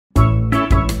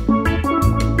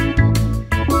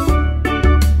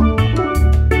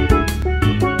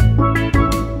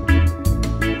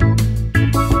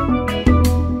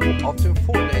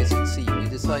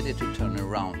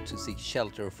island to seek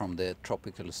shelter from the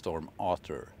tropical storm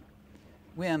Arthur.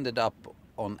 We ended up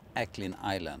on Acklin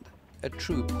Island, a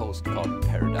true postcard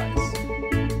paradise.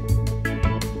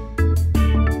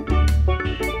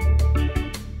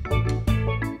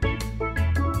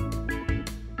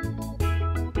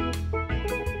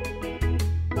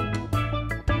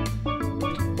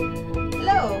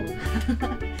 Hello!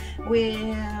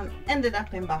 We ended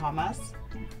up in Bahamas.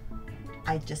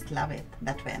 I just love it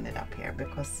that we ended up here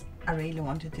because I really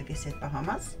wanted to visit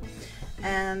Bahamas.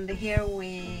 And here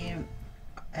we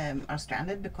are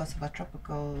stranded because of a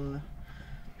tropical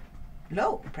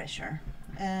low pressure.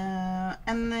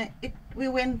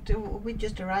 We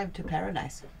just arrived to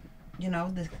paradise. You know,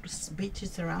 the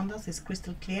beaches around us is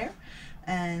crystal clear,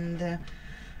 and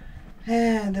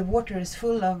the water is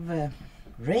full of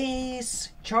rays,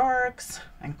 sharks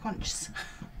and conchs.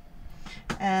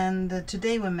 And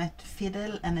today we met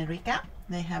Fidel and Erika.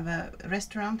 They have a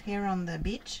restaurant here on the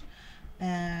beach.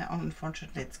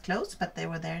 Unfortunately it's closed, but they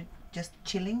were there just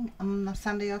chilling on a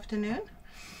Sunday afternoon.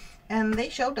 And they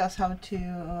showed us how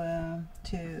to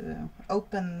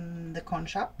open the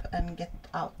conch up and get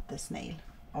out the snail,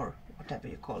 or whatever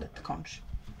you call it, conch.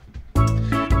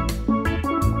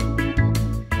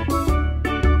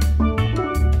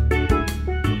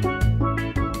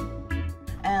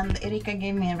 And Erika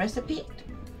gave me a recipe,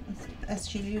 as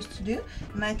she used to do,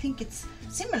 and I think it's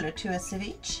similar to a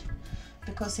ceviche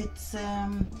because it's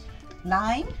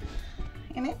lime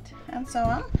in it and so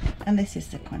on. And this is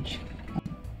the conch.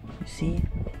 You see,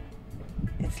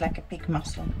 it's like a pig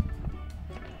muscle.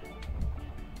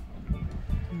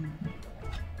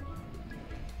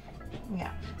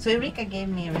 Yeah, so Erika gave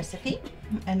me a recipe,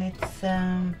 and it's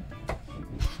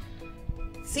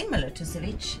similar to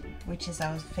ceviche, which is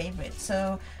our favorite.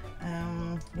 So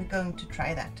we're going to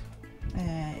try that.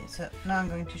 So now I'm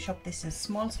going to chop this in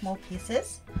small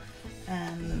pieces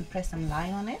and press some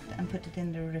lime on it and put it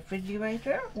in the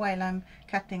refrigerator while I'm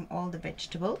cutting all the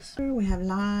vegetables. We have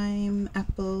lime,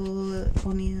 apple,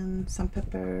 onion, some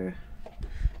pepper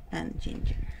and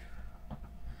ginger.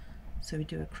 So we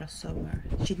do a crossover.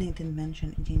 She didn't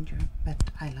mention ginger,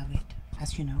 but I love it,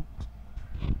 as you know.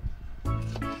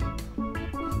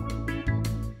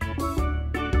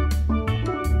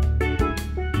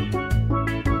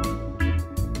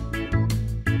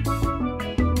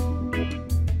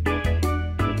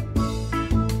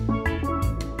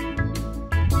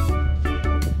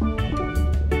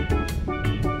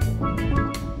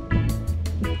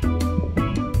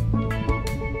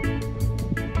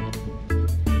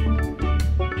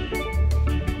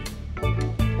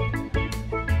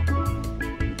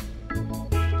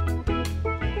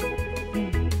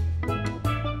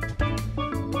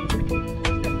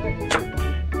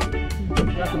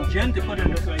 Gente på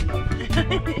den också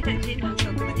innan.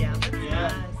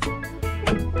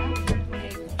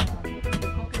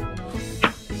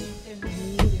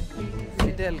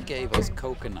 Fidel gave us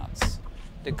coconuts.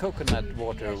 The coconut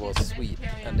water was sweet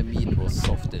and the meat was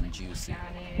soft and juicy.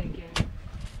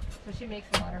 So she makes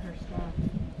a lot of her stuff.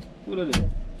 What is it?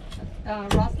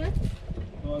 Rosalind?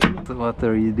 So what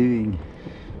are you doing?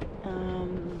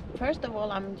 First of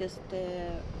all, I'm just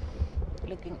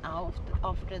looking out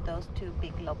after those two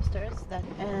big lobsters,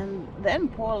 and then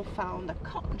Paul found a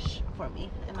conch for me,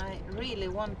 and I really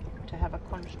want to have a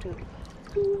conch to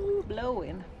blow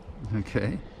in.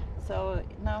 Okay. So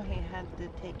now he had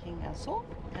taking a saw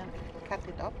and cut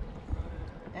it up,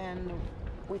 and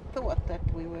we thought that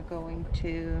we were going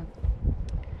to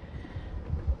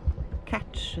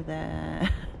catch the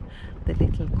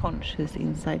little conch who's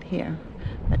inside here,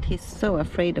 but he's so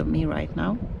afraid of me right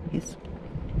now. He's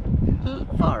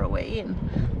far away in,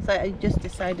 so I just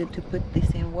decided to put this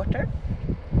in water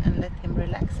and let him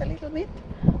relax a little bit,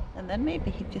 and then maybe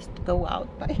he'd just go out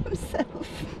by himself.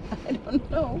 I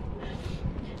don't know.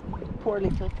 Poor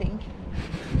little thing.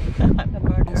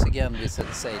 Once again we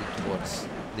set sail towards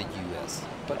the US,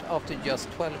 but after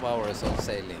just 12 hours of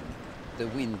sailing the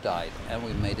wind died and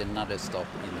we made another stop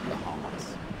in the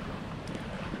Bahamas.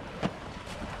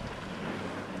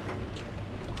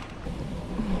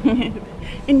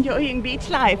 Enjoying beach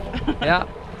life. Yeah,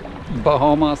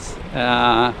 Bahamas,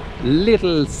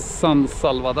 Little San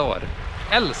Salvador,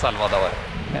 El Salvador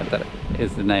heter det,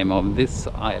 is the name of this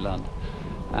island,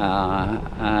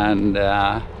 and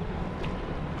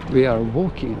we are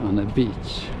walking on a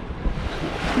beach.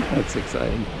 That's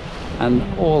exciting, and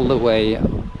all the way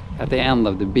at the end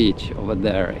of the beach over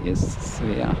there is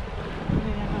Svea.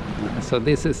 So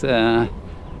this is a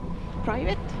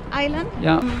private island.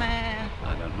 Yeah.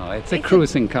 I don't know, it's a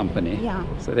cruising company. Yeah.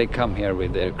 So they come here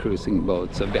with their cruising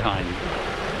boat. So behind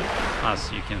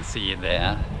us you can see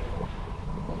the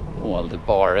all the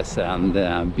bars and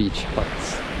beach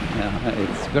huts.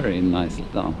 It's very nicely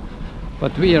done.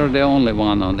 But we are the only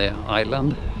one on the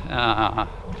island.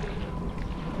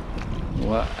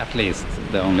 Well, at least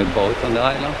the only boat on the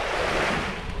island.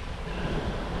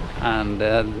 And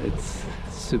it's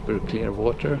super clear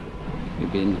water.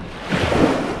 We've been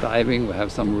diving. We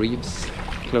have some reefs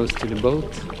close to the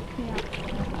boat.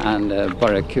 Yeah. And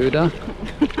barracuda,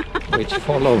 which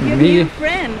followed Your me. new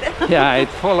friend. Yeah, it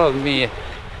followed me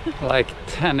like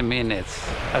 10 minutes.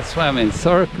 I swam in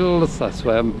circles, I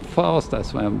swam fast, I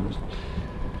swam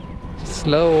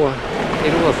slow.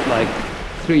 It was like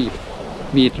 3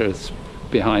 meters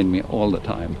behind me all the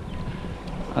time.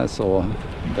 I saw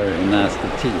very nasty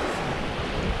teeth.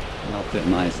 Not a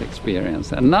nice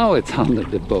experience. And now it's under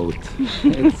the boat.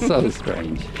 It's so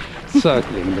strange.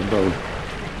 Circling the boat.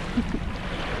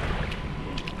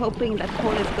 Hoping that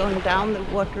Pål is going down the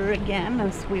water again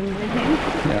and swim with him.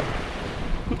 Yeah.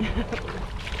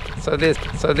 So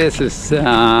this is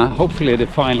hopefully the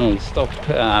final stop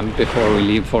before we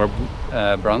leave for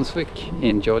Brunswick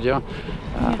in Georgia.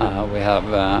 We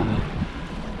have a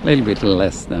little bit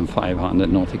less than 500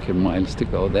 nautical miles to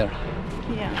go there.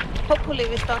 Yeah. Hopefully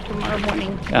we start tomorrow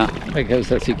morning. Yeah,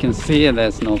 because as you can see,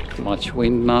 there's not much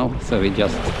wind now, so we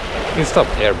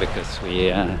stopped here because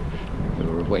we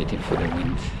were waiting for the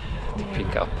wind to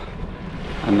pick up.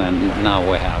 And then now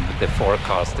we have the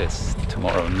forecast is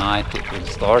tomorrow night it will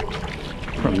start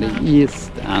from the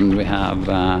east, and we have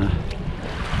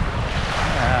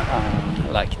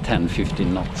like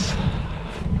 10-15 knots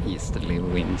easterly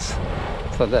winds.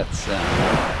 So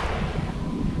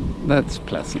that's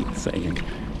pleasant sailing.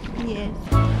 Yes.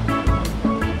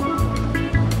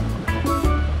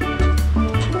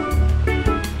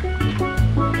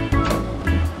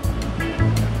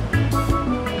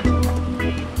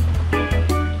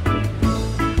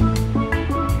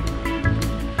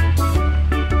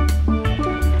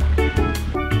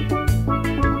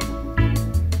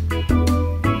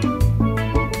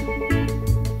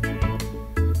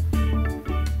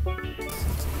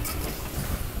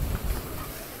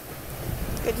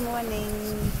 Good morning.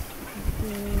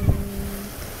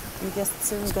 I'm just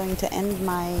soon going to end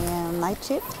my night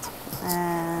shift.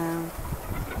 I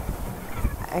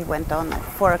went on at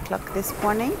 4 o'clock this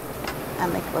morning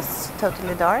and it was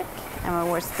totally dark and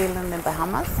we were still in the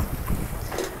Bahamas.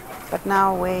 But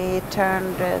now we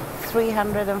turned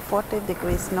 340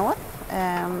 degrees north,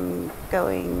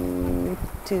 going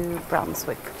to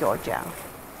Brunswick, Georgia.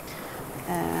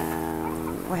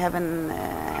 We have an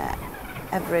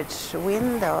average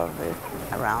wind of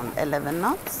around 11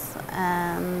 knots,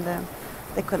 and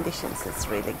the conditions is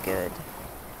really good.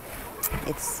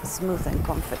 It's smooth and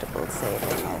comfortable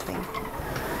sailing, I think.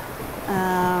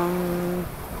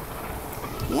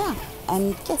 Yeah,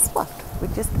 and guess what? We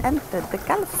just entered the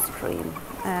Gulf Stream.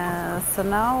 So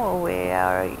now we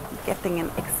are getting an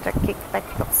extra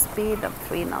kickback of speed of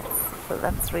 3 knots. So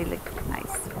that's really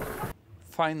nice.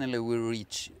 Finally we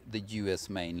reach the US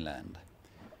mainland.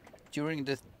 During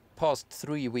the past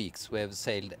 3 weeks we have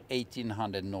sailed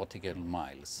 1800 nautical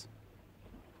miles.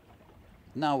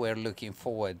 Now we're looking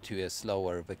forward to a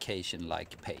slower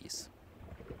vacation-like pace.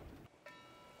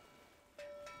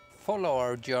 Follow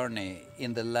our journey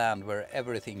in the land where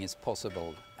everything is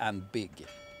possible and big.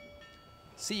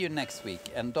 See you next week,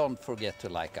 and don't forget to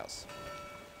like us.